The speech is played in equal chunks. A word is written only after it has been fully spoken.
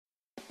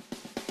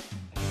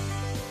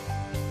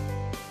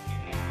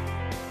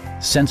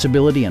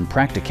Sensibility and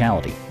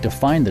practicality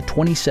define the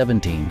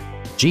 2017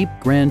 Jeep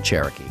Grand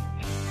Cherokee.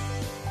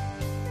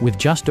 With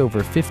just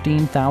over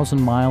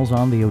 15,000 miles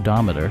on the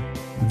odometer,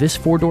 this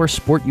four-door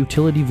sport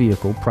utility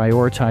vehicle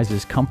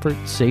prioritizes comfort,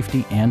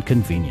 safety, and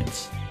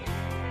convenience.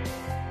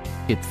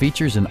 It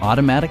features an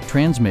automatic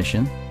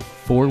transmission,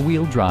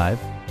 four-wheel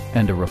drive,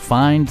 and a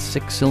refined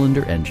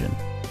six-cylinder engine.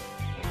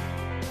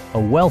 A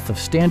wealth of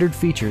standard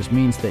features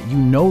means that you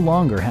no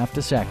longer have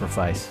to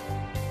sacrifice,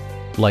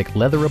 like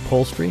leather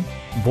upholstery,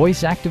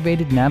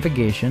 voice-activated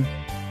navigation,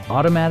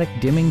 automatic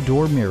dimming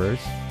door mirrors,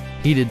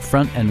 heated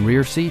front and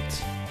rear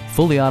seats,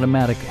 fully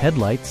automatic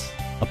headlights,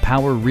 a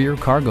power rear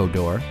cargo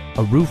door,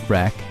 a roof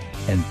rack,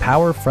 and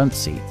power front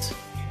seats.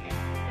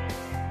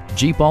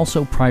 Jeep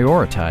also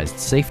prioritized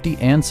safety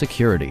and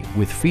security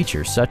with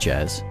features such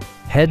as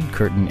head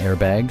curtain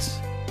airbags,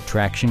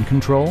 traction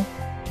control,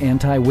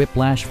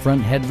 anti-whiplash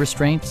front head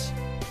restraints,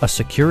 a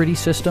security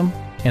system,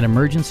 an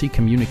emergency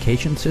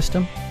communication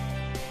system,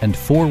 and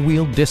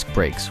four-wheel disc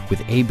brakes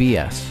with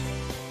ABS.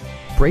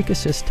 Brake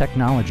assist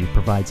technology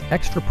provides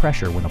extra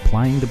pressure when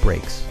applying the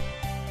brakes.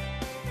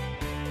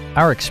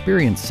 Our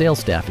experienced sales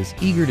staff is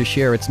eager to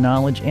share its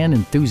knowledge and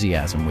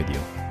enthusiasm with you.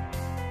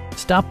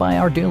 Stop by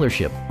our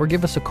dealership or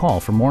give us a call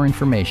for more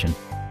information.